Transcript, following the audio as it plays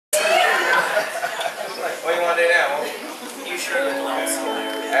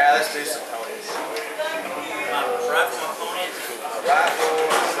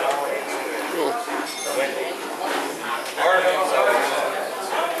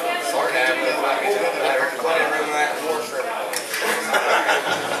plenty of room in that horse river.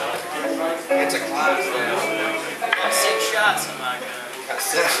 It's a class now. Got 6 shots in my gun. Got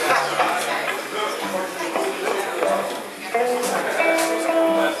 6 shots.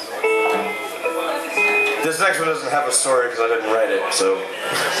 This next one doesn't have a story because I didn't write it, so.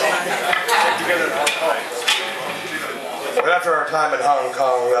 But after our time in Hong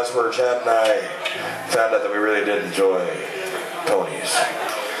Kong, that's where Chad and I found out that we really did enjoy ponies.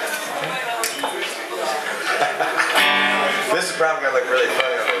 This is probably going to look really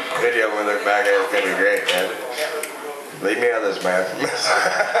funny on the video when we look back at it. It's going to be great, man. Leave me out of this, man.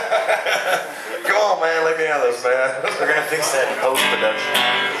 Come on, man, leave me out of this, man. We're going to fix that in post-production.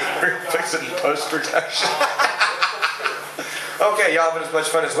 We're going to fix it in post-production. Okay, y'all having as much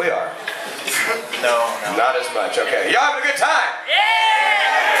fun as we are? No. Not as much, okay. Y'all having a good time?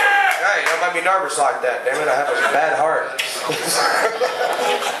 Yeah! Hey, don't make me nervous like that, damn it. I have a bad heart.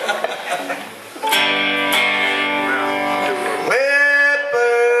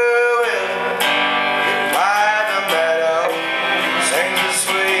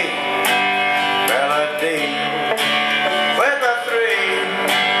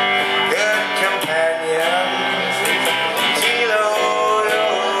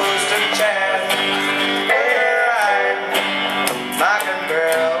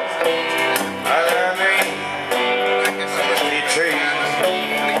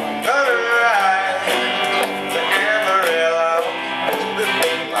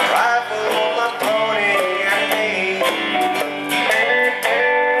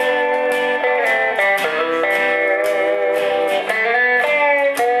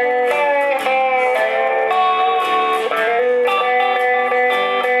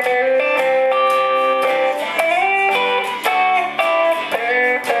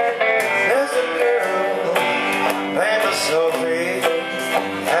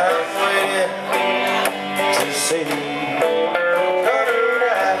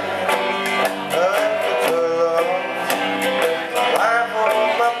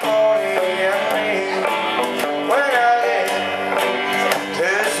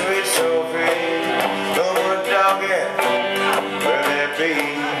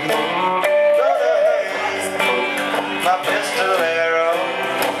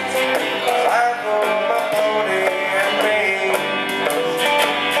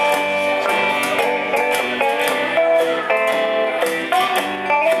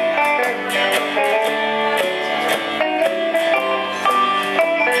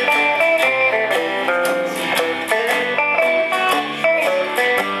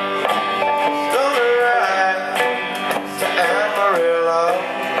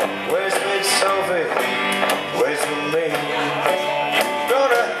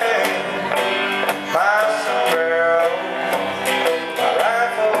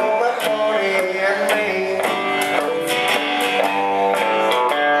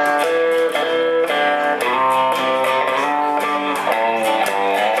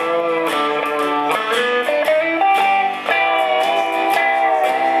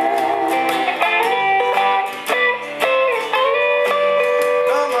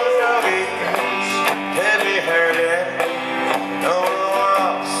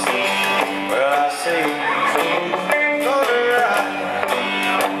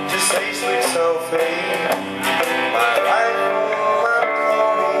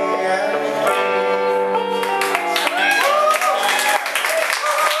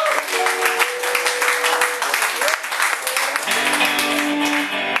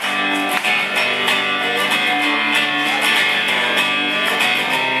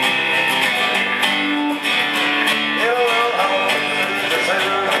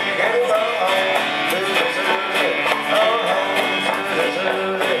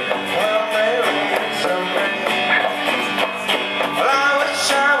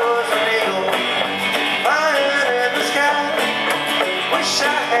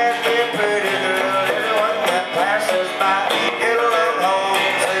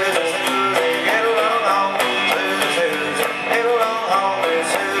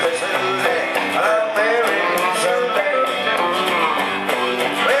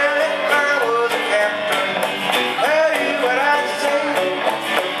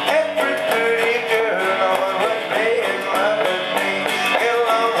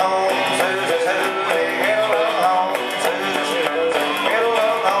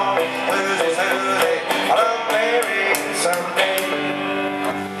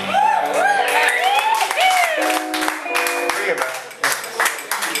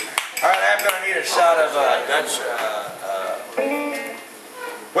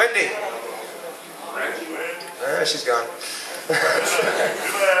 Wendy. She's gone.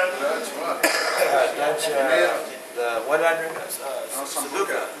 Dutch, what did I drink?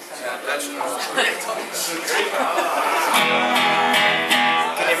 Sambuca. Dutch.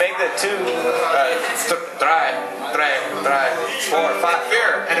 Can you make that too? Try, 4, 5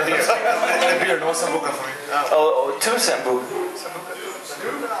 beer and a beer. And beer, no sambuca for me. Oh, 2 sambuca.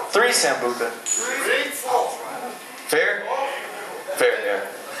 3 sambuca. Fair? Fair, yeah.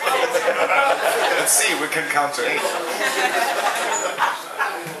 Let's see, we can counter.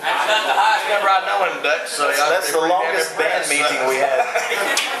 That's the highest number I know in Dutch, so That's the longest band meeting we had.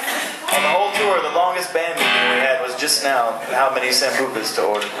 On the whole tour, the longest band meeting we had was just now how many sambucas to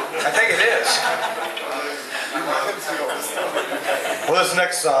order. I think it is. Well, this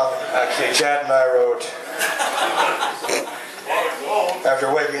next song, actually, Chad and I wrote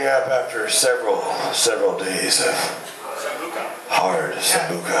after waking up after several days of hard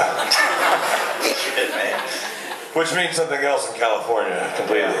sambuca. Shit, man. Which means something else in California,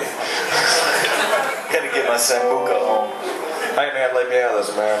 completely. Gotta get my sambuca home. Hey man, let me out of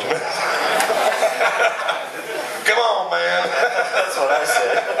this, man. Come on, man. That's what I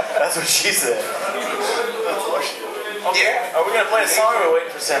said. That's what she said. Okay. Are we gonna play a song or are we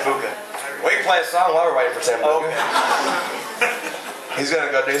waiting for sambuca? We can play a song while we're waiting for Sambuca. Okay. He's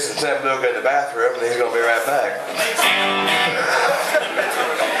gonna go do some Sambuca in the bathroom and he's gonna be right back.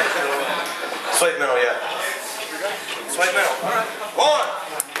 Sweet middle, yeah. Sweet middle. 1,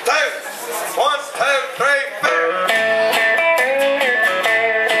 2, 1, 2, 3, 4.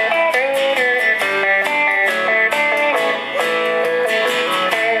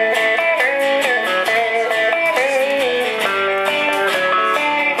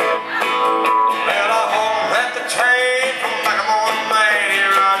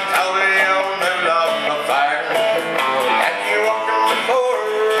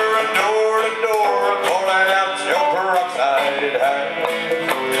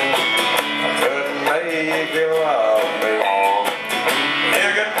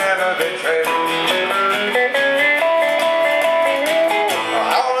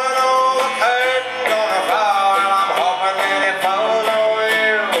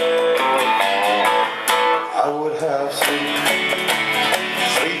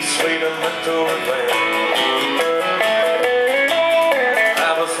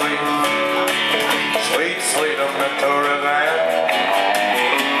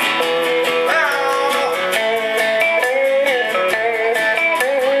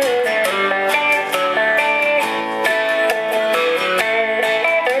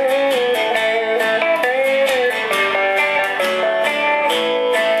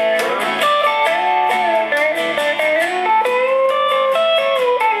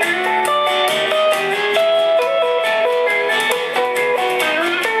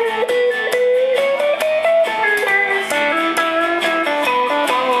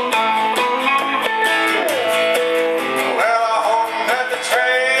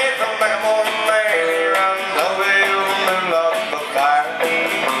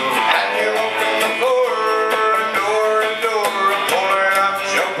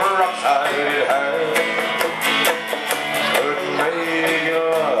 Peroxide.